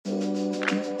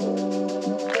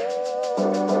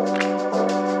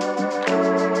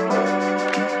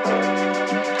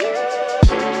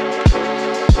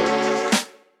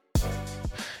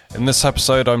In this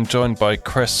episode, I'm joined by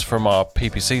Chris from our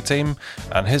PPC team,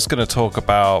 and he's going to talk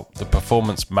about the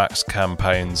Performance Max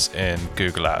campaigns in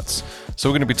Google Ads. So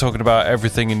we're going to be talking about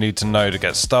everything you need to know to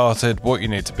get started, what you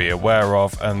need to be aware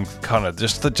of, and kind of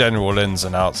just the general ins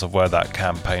and outs of where that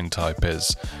campaign type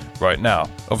is right now.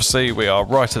 Obviously, we are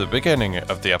right at the beginning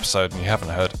of the episode and you haven't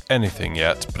heard anything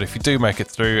yet, but if you do make it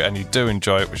through and you do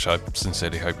enjoy it, which I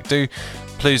sincerely hope you do,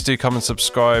 please do come and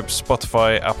subscribe.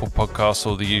 Spotify, Apple Podcasts,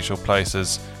 all the usual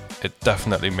places. It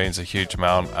definitely means a huge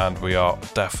amount, and we are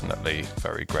definitely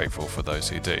very grateful for those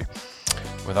who do.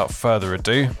 Without further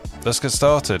ado, let's get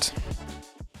started.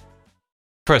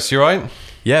 Chris, you right?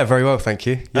 Yeah, very well, thank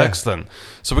you. Yeah. Excellent.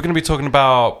 So we're going to be talking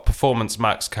about Performance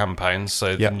Max campaigns,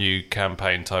 so the new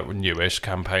campaign type, newish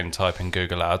campaign type in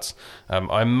Google Ads.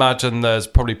 I imagine there's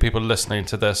probably people listening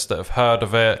to this that have heard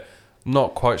of it,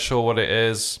 not quite sure what it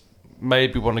is,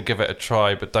 maybe want to give it a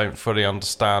try, but don't fully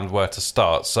understand where to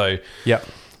start. So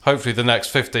hopefully the next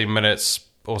 15 minutes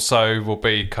or so will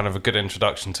be kind of a good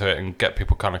introduction to it and get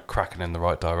people kind of cracking in the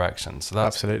right direction. So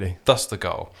that's the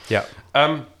goal. Yeah.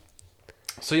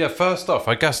 So yeah, first off,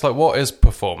 I guess, like, what is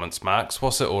Performance Max?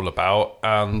 What's it all about?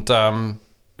 And do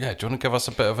you want to give us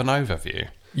a bit of an overview?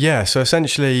 Yeah, so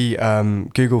essentially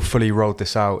Google fully rolled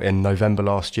this out in November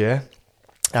last year,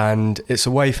 and it's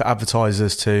a way for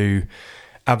advertisers to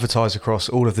advertise across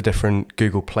all of the different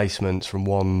Google placements from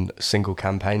one single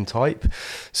campaign type.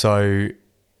 So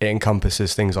it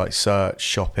encompasses things like search,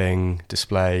 shopping,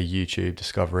 display, YouTube,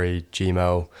 discovery,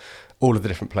 Gmail, all of the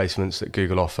different placements that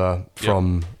Google offer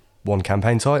from one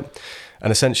campaign type.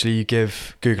 And essentially you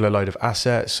give Google a load of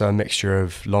assets, so a mixture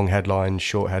of long headlines,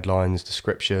 short headlines,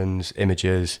 descriptions,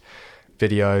 images,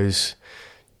 videos.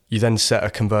 You then set a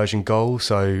conversion goal,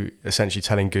 so essentially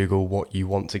telling Google what you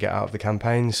want to get out of the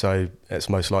campaign. So it's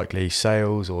most likely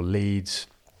sales or leads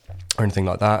or anything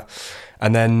like that.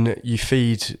 And then you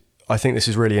feed, I think this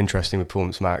is really interesting with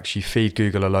Performance Max, you feed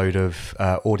Google a load of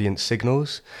audience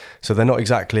signals. So they're not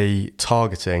exactly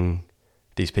targeting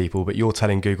these people, but you're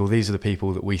telling Google these are the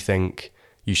people that we think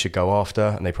you should go after,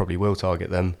 and they probably will target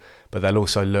them, but they'll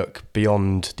also look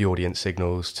beyond the audience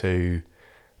signals to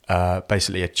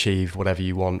basically achieve whatever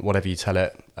you want, whatever you tell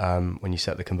it when you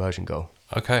set the conversion goal.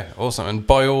 Okay, awesome. And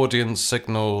by audience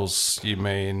signals, you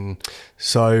mean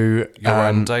so your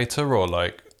own data, or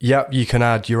like? Yeah, you can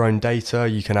add your own data,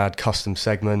 you can add custom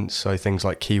segments, so things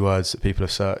like keywords that people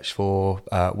have searched for,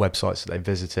 websites that they've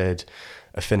visited,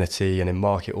 affinity and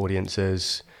in-market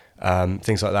audiences,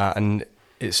 things like that. And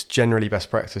it's generally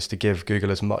best practice to give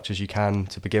Google as much as you can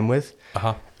to begin with,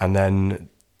 and then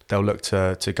they'll look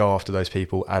to go after those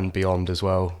people and beyond as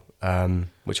well,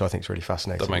 which I think is really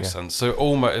fascinating. That makes sense. So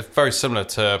almost it's very similar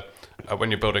to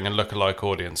when you're building a lookalike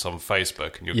audience on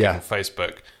Facebook, and you're giving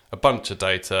Facebook a bunch of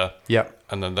data,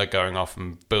 and then they're going off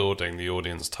and building the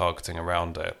audience targeting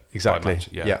around it. Exactly.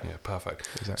 Yeah, perfect.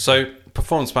 Exactly. So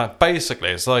Performance Max, basically,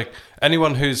 it's like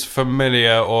anyone who's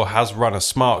familiar or has run a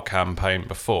smart campaign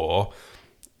before,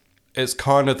 it's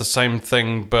kind of the same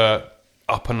thing, but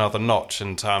up another notch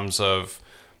in terms of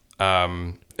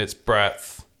its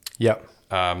breadth.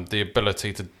 The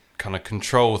ability to kind of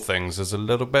control things is a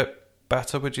little bit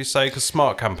better, would you say? Because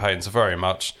smart campaigns are very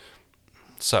much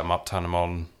set them up, turn them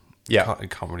on. You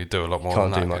can't really do a lot more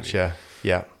than that. Can't do much,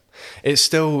 yeah. It's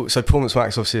still, so Performance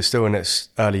Max obviously is still in its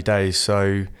early days,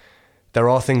 so there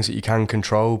are things that you can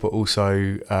control, but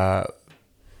also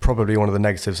probably one of the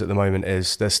negatives at the moment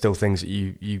is there's still things that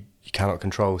you cannot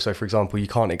control. So for example, you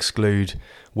can't exclude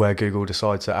where Google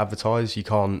decides to advertise. You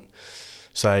can't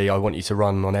say, I want you to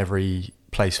run on every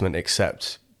placement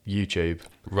except YouTube.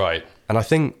 Right. And I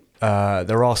think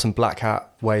there are some black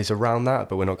hat ways around that,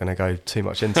 but we're not going to go too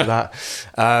much into that.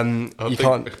 You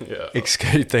can't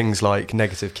exclude things like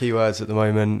negative keywords at the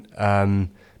moment,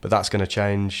 but that's going to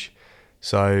change.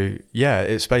 So yeah,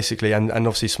 it's basically, and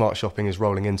obviously Smart Shopping is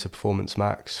rolling into Performance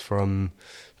Max from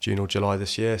June or July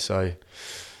this year. So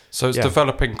it's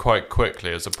developing quite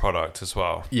quickly as a product as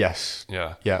well. Yes.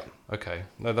 Yeah. Okay.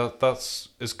 No, that's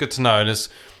it's good to know, and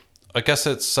I guess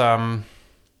it's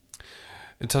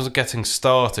in terms of getting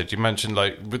started. You mentioned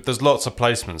there's lots of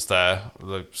placements there,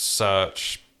 like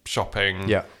search, shopping,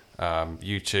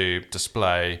 YouTube,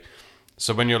 display.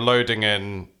 So when you're loading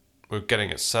in, we're getting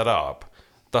it set up.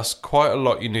 That's quite a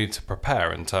lot you need to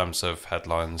prepare in terms of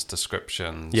headlines,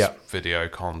 descriptions, video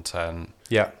content,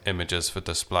 images for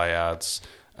display ads.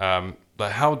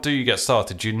 Like, how do you get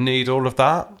started? Do you need all of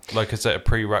that? Like, is it a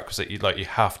prerequisite? You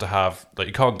have to have,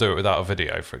 you can't do it without a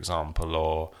video, for example,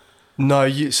 or no.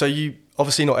 You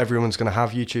obviously not everyone's going to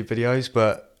have YouTube videos,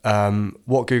 but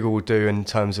what Google will do in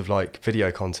terms of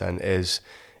video content is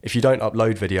if you don't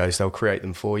upload videos, they'll create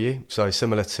them for you. So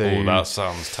similar to... Oh, that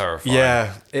sounds terrifying.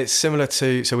 Yeah, it's similar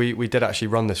to... So we did actually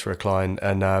run this for a client,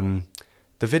 and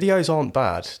the videos aren't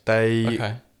bad.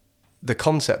 Okay. The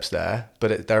concept's there,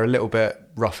 but they're a little bit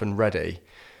rough and ready.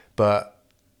 But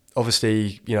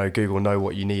obviously, Google know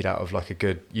what you need out of like a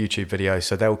good YouTube video,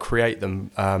 so they'll create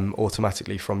them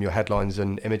automatically from your headlines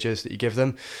and images that you give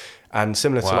them. And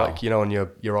similar to like, on your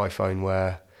iPhone,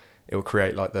 where it will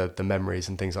create like the memories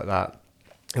and things like that.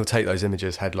 It'll take those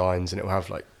images, headlines, and it will have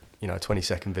like, a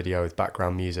 20-second video with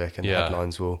background music, and the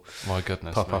headlines will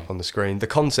pop up on the screen. The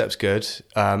concept's good.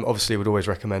 Obviously, would always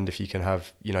recommend if you can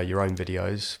have, your own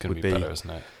videos. Would be better, isn't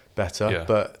it? Better. Yeah.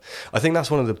 But I think that's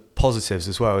one of the positives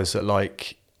as well, is that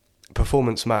like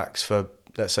Performance Max for,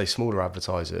 let's say, smaller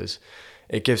advertisers,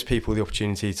 it gives people the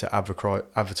opportunity to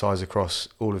advertise across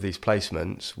all of these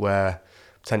placements where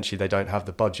potentially they don't have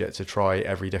the budget to try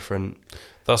every different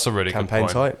that's a really campaign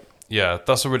good point. type. Yeah,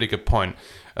 that's a really good point.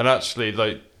 And actually,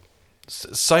 like,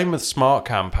 same with smart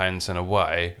campaigns in a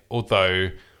way, although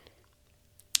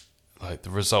like the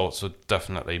results are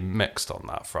definitely mixed on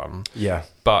that front. Yeah.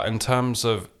 But in terms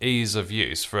of ease of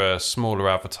use for a smaller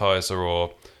advertiser,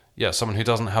 or someone who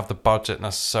doesn't have the budget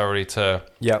necessarily to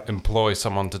employ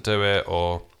someone to do it,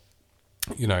 or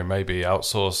maybe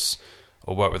outsource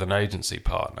or work with an agency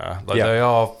partner, they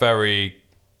are very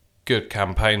good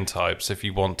campaign types if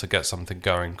you want to get something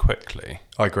going quickly.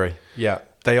 I agree. Yeah,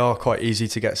 they are quite easy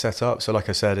to get set up. So like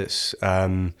I said, it's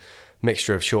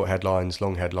mixture of short headlines,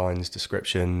 long headlines,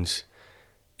 descriptions,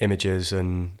 images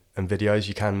and videos.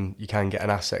 You can get an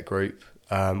asset group,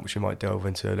 which we might delve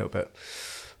into a little bit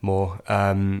more,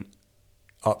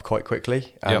 up quite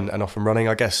quickly and off and running.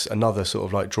 I guess another sort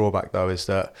of like drawback though is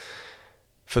that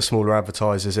for smaller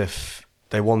advertisers, if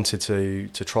they wanted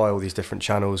to try all these different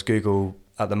channels, Google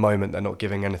at the moment, they're not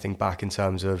giving anything back in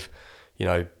terms of,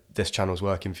 this channel's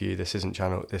working for you, this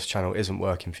channel isn't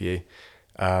working for you.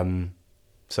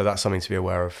 So that's something to be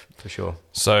aware of for sure.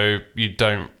 So you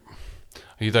don't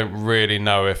really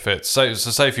know if it's so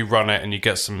say if you run it and you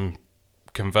get some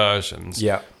conversions,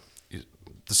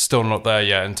 it's still not there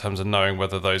yet in terms of knowing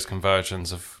whether those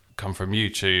conversions have come from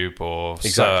YouTube or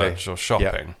search or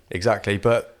shopping. Yeah, exactly.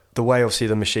 But the way obviously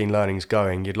the machine learning's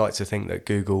going, you'd like to think that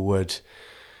Google would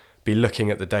be looking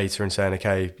at the data and saying,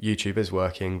 okay, YouTube is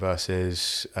working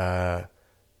versus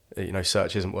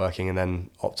search isn't working, and then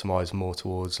optimize more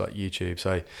towards like YouTube.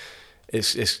 So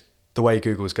it's the way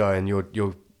Google's going.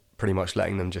 You're pretty much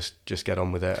letting them just get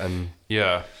on with it. And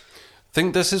I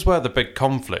think this is where the big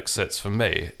conflict sits for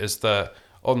me, is that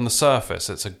on the surface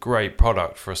it's a great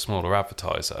product for a smaller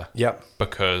advertiser.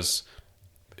 Because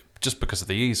of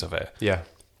the ease of it.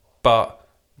 But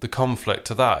the conflict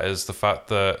to that is the fact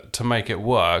that to make it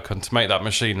work and to make that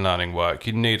machine learning work,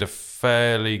 you need a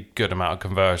fairly good amount of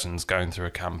conversions going through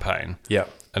a campaign.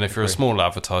 And if you're a small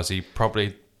advertiser, you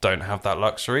probably don't have that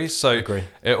luxury. So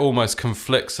it almost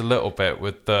conflicts a little bit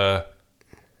with the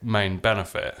main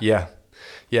benefit.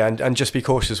 And just be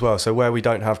cautious as well. So where we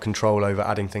don't have control over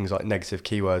adding things like negative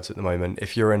keywords at the moment,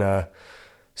 if you're in a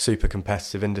super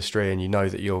competitive industry and you know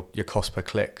that your cost per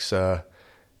clicks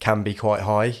can be quite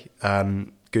high,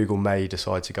 Google may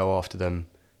decide to go after them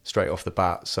straight off the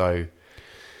bat. So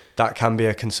that can be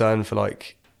a concern for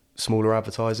like smaller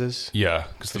advertisers. Yeah,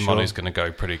 because the money's going to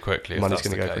go pretty quickly. Money's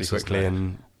going to go pretty quickly,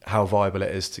 and how viable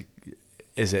it is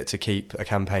to keep a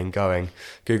campaign going.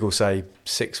 Google say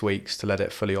 6 weeks to let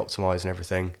it fully optimize and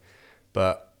everything,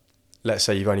 but let's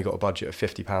say you've only got a budget of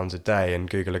 £50 a day, and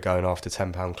Google are going after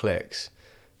 £10 clicks.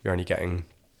 You're only getting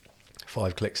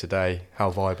 5 clicks a day. How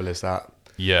viable is that?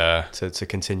 To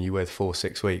continue with for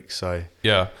 6 weeks. So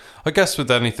I guess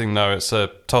with anything though, it's a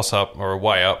toss up or a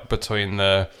weigh up between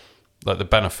the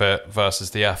benefit versus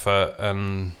the effort.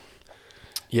 And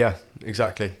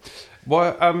exactly.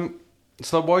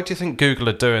 So why do you think Google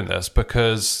are doing this?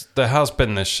 Because there has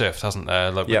been this shift, hasn't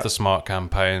there? Like with the smart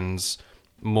campaigns,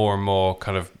 more and more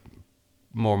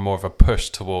of a push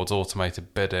towards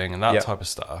automated bidding and that type of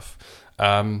stuff.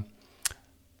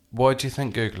 Why do you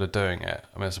think Google are doing it?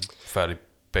 I mean, it's a fairly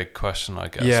big question, I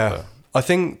guess. But I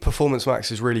think Performance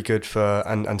Max is really good for,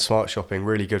 and Smart Shopping,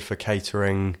 really good for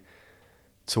catering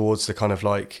towards the kind of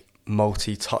like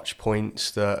multi-touch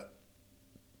points that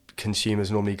consumers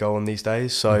normally go on these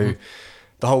days. So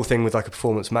the whole thing with like a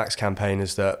Performance Max campaign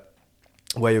is that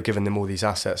where you're giving them all these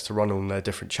assets to run on their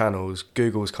different channels,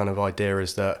 Google's kind of idea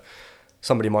is that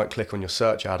somebody might click on your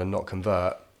search ad and not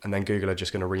convert, and then Google are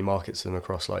just going to remarket to them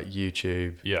across like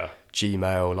YouTube,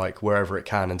 Gmail, like wherever it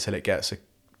can until it gets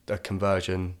a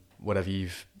conversion, whatever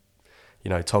you've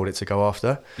told it to go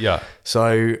after. Yeah.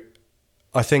 So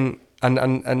I think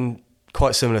and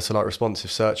quite similar to like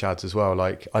responsive search ads as well.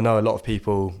 Like I know a lot of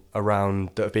people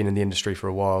around that have been in the industry for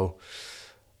a while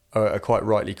are quite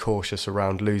rightly cautious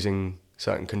around losing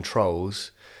certain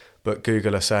controls, but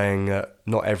Google are saying that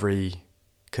not every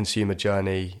consumer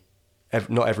journey,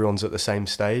 not everyone's at the same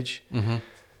stage. Mm-hmm.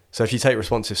 So if you take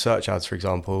responsive search ads, for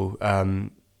example,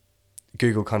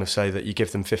 Google kind of say that you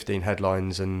give them 15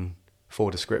 headlines and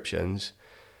 4 descriptions,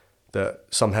 that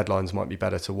some headlines might be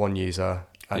better to one user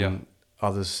and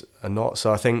others are not.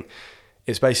 So I think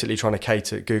it's basically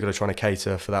Google are trying to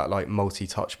cater for that like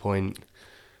multi-touch point.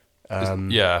 I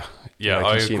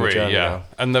agree. Now.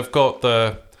 And they've got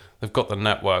the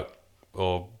network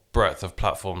or breadth of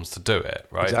platforms to do it,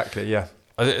 right? Exactly, yeah.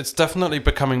 It's definitely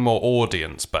becoming more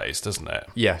audience based, isn't it?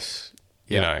 Yes.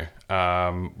 Yeah. You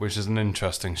know, which is an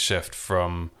interesting shift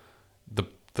from the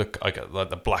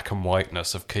black and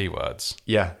whiteness of keywords.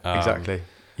 Yeah, exactly.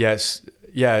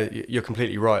 You're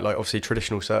completely right. Like obviously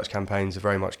traditional search campaigns are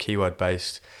very much keyword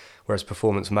based, whereas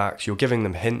Performance Max, you're giving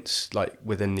them hints like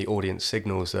within the audience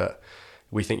signals that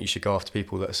we think you should go after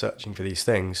people that are searching for these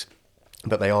things,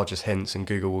 but they are just hints, and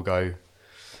Google will go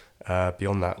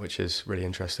beyond that, which is really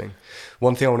interesting.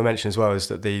 One thing I want to mention as well is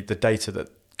that the data that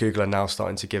Google are now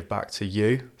starting to give back to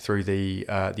you through the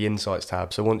Insights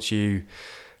tab. So once you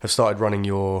have started running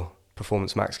your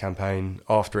Performance Max campaign,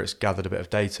 after it's gathered a bit of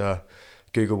data,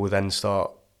 Google will then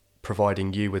start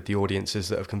providing you with the audiences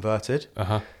that have converted.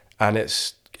 And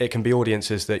it can be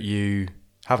audiences that you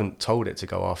haven't told it to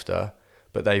go after,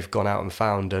 but they've gone out and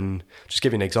found. And just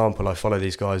give you an example, I follow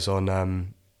these guys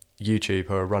on YouTube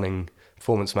who are running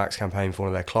Performance Max campaign for one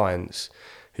of their clients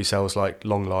who sells like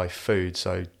long life food,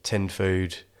 so tinned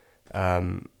food,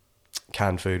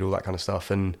 canned food, all that kind of stuff.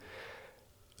 And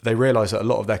they realised that a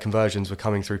lot of their conversions were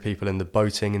coming through people in the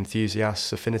boating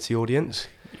enthusiasts affinity audience.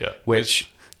 Yeah.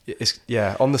 Which is,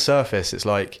 on the surface, it's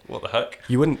like, what the heck?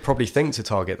 You wouldn't probably think to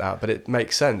target that, but it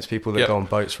makes sense. People that go on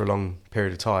boats for a long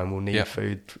period of time will need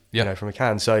food, from a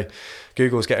can. So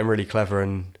Google's getting really clever,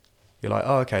 and you're like,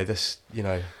 oh, okay, this,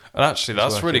 And actually,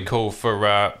 that's really cool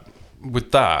for,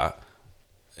 with that,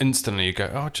 instantly you go,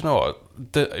 oh, do you know what?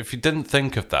 If you didn't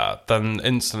think of that, then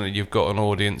instantly you've got an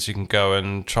audience you can go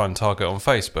and try and target on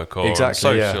Facebook or on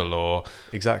social or...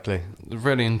 Exactly.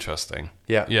 Really interesting.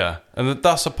 Yeah. Yeah. And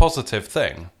that's a positive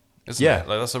thing, isn't it?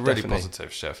 Like, that's a really definitely.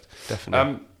 positive shift.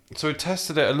 Definitely. So we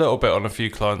tested it a little bit on a few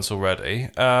clients already.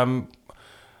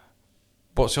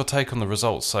 What's your take on the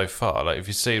results so far? Like, have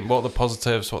you seen what are the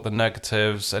positives, what are the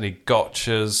negatives, any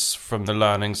gotchas from the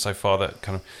learning so far that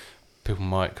kind of people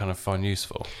might kind of find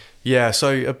useful? Yeah,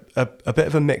 so a bit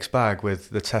of a mixed bag with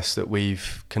the tests that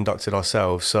we've conducted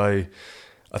ourselves. So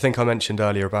I think I mentioned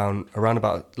earlier around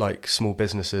about like small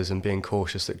businesses and being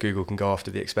cautious that Google can go after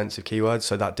the expensive keywords.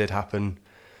 So that did happen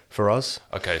for us.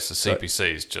 Okay, so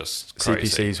CPC's just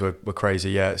crazy. CPCs were crazy,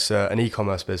 yeah. It's an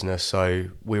e-commerce business, so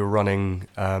we were running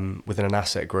within an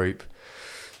asset group.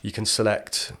 You can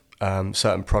select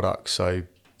certain products, so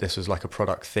this was like a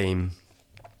product theme.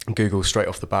 Google straight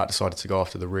off the bat decided to go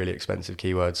after the really expensive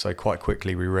keywords, so quite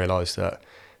quickly we realised that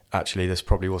actually this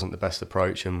probably wasn't the best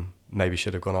approach and maybe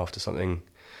should have gone after something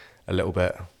a little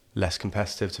bit less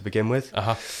competitive to begin with.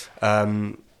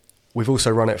 We've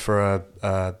also run it for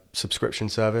a subscription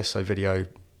service, so video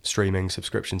streaming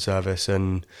subscription service,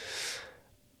 and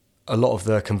a lot of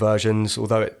the conversions,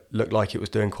 although it looked like it was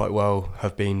doing quite well,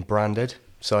 have been branded.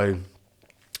 So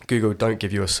Google don't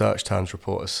give you a search terms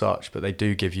report as such, but they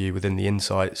do give you within the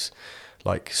insights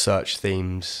like search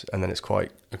themes, and then it's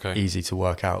quite easy to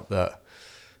work out that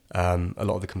a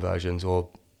lot of the conversions or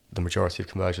the majority of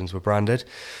conversions were branded.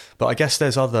 But I guess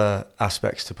there's other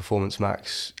aspects to Performance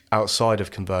Max outside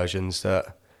of conversions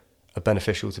that are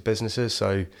beneficial to businesses.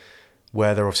 So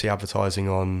where they're obviously advertising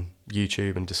on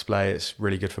YouTube and display, it's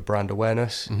really good for brand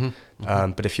awareness.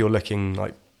 But if you're looking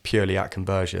like purely at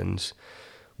conversions,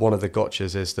 one of the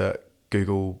gotchas is that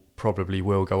Google probably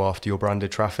will go after your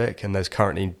branded traffic, and there's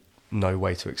currently no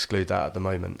way to exclude that at the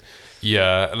moment.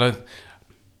 Yeah, and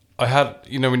I had,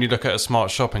 when you look at a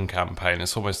smart shopping campaign,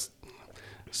 it's almost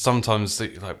sometimes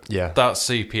that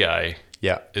CPA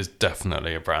is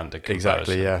definitely a branded conversion.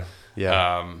 Exactly,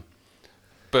 yeah.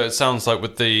 But it sounds like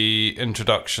with the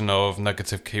introduction of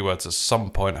negative keywords at some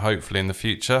point, hopefully in the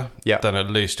future, then at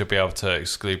least you'll be able to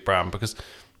exclude brand, because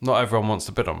not everyone wants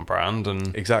to bid on brand,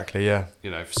 and exactly, yeah.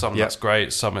 For some that's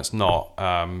great, some it's not.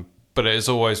 But it is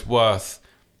always worth.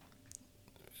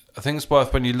 I think it's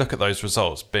worth, when you look at those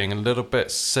results, being a little bit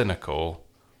cynical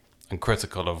and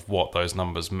critical of what those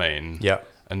numbers mean. Yeah.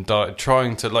 And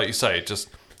trying to, like you say,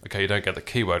 you don't get the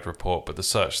keyword report, but the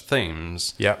search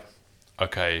themes. Yeah.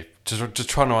 Okay, just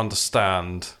trying to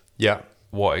understand. Yeah.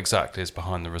 what exactly is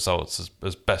behind the results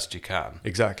as best you can.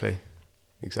 Exactly.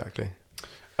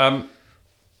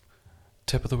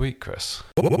 Tip of the week, Chris.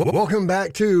 Welcome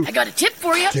back to I got a tip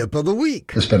for you. Tip of the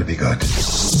Week. This better be good.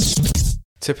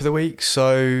 Tip of the week.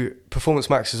 So Performance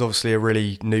Max is obviously a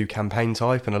really new campaign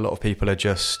type, and a lot of people are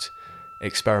just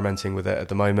experimenting with it at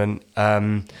the moment.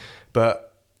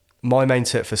 But my main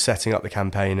tip for setting up the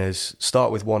campaign is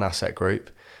start with one asset group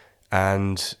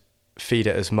and feed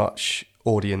it as much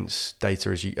audience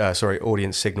data as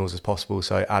audience signals as possible.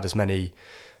 So add as many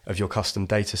of your custom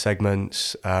data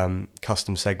segments,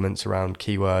 custom segments around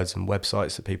keywords and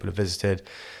websites that people have visited,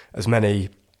 as many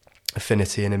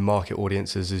affinity and in-market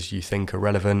audiences as you think are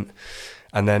relevant.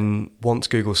 And then once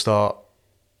Google start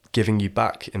giving you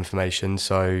back information,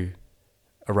 so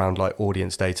around like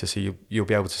audience data, so you'll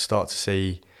be able to start to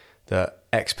see that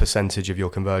X percentage of your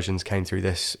conversions came through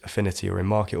this affinity or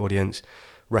in-market audience,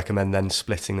 recommend then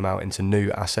splitting them out into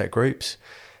new asset groups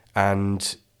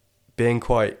and being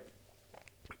quite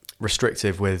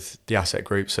restrictive with the asset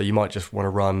groups. So you might just want to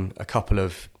run a couple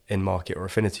of in-market or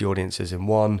affinity audiences in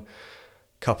one,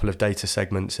 couple of data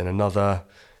segments in another,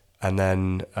 and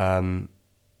then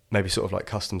maybe sort of like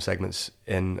custom segments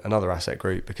in another asset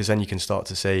group, because then you can start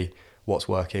to see what's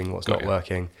working, what's not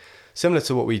working. Similar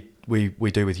to what we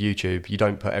do with YouTube, you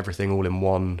don't put everything all in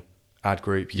one ad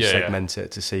group, you segment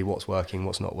it to see what's working,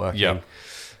 what's not working.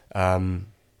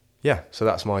 So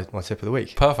that's my tip of the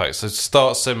week. Perfect. So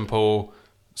start simple,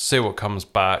 see what comes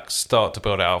back, start to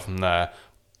build it out from there.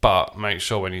 But make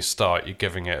sure when you start, you're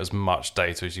giving it as much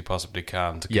data as you possibly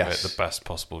can to give it the best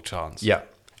possible chance. Yeah,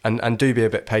 and do be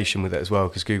a bit patient with it as well,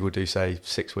 because Google do say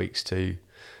 6 weeks to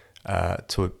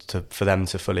for them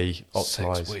to fully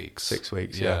optimize. 6 weeks. 6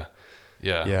 weeks. Yeah.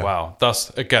 Yeah. Wow. That's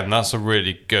a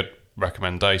really good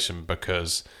recommendation,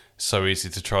 because it's so easy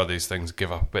to try these things,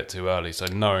 give up a bit too early. So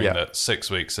knowing that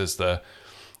 6 weeks is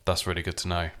that's really good to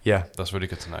know. Yeah, that's really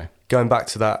good to know. Going back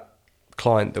to that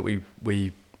client that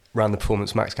we ran the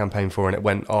Performance Max campaign for, and it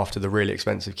went after the really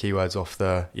expensive keywords off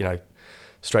the,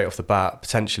 straight off the bat,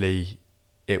 potentially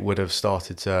it would have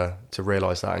started to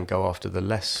realise that and go after the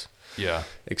less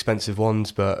expensive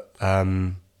ones. But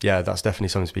that's definitely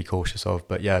something to be cautious of.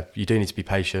 But you do need to be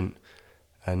patient.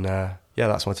 And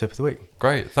that's my tip of the week.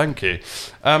 Great, thank you.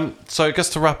 So I guess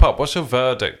to wrap up, what's your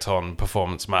verdict on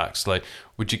Performance Max? Like,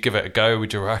 would you give it a go?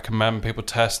 Would you recommend people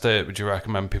test it? Would you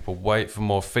recommend people wait for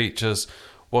more features?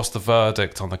 What's the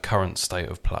verdict on the current state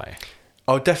of play?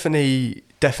 I'll definitely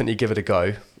give it a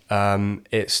go.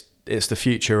 It's the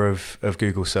future of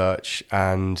Google search,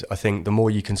 and I think the more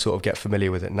you can sort of get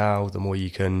familiar with it now, the more you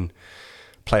can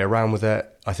play around with it.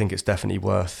 I think it's definitely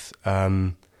worth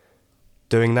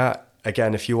doing that.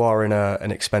 Again, if you are in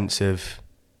an expensive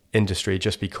industry,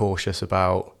 just be cautious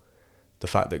about the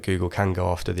fact that Google can go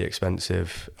after the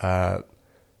expensive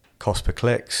cost per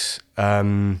clicks.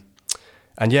 I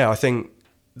think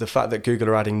the fact that Google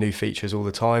are adding new features all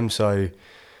the time, so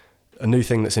a new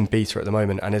thing that's in beta at the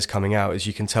moment and is coming out is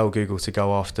you can tell Google to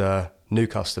go after new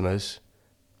customers,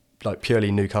 like purely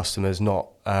new customers, not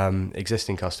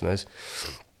existing customers.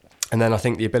 And then I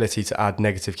think the ability to add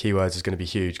negative keywords is going to be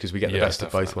huge, because we get the best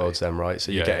of both worlds then, right?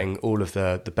 So you're getting all of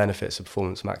the benefits of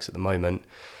Performance Max at the moment,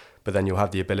 but then you'll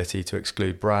have the ability to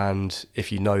exclude brand.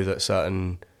 If you know that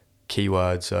certain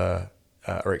keywords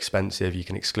are expensive, you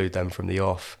can exclude them from the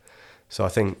off. So I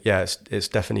think, it's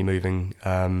definitely moving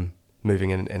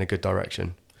in a good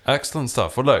direction. Excellent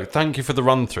stuff. Well, look, thank you for the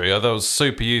run through. That was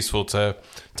super useful to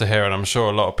hear, and I'm sure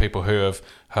a lot of people who have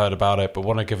heard about it but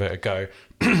want to give it a go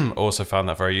also found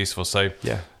that very useful. So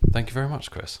thank you very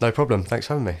much, Chris. No problem. Thanks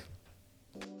for having me.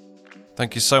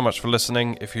 Thank you so much for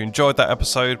listening. If you enjoyed that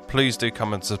episode, please do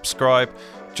come and subscribe.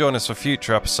 Join us for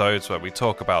future episodes where we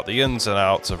talk about the ins and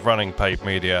outs of running paid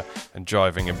media and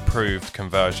driving improved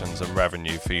conversions and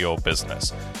revenue for your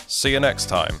business. See you next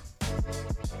time.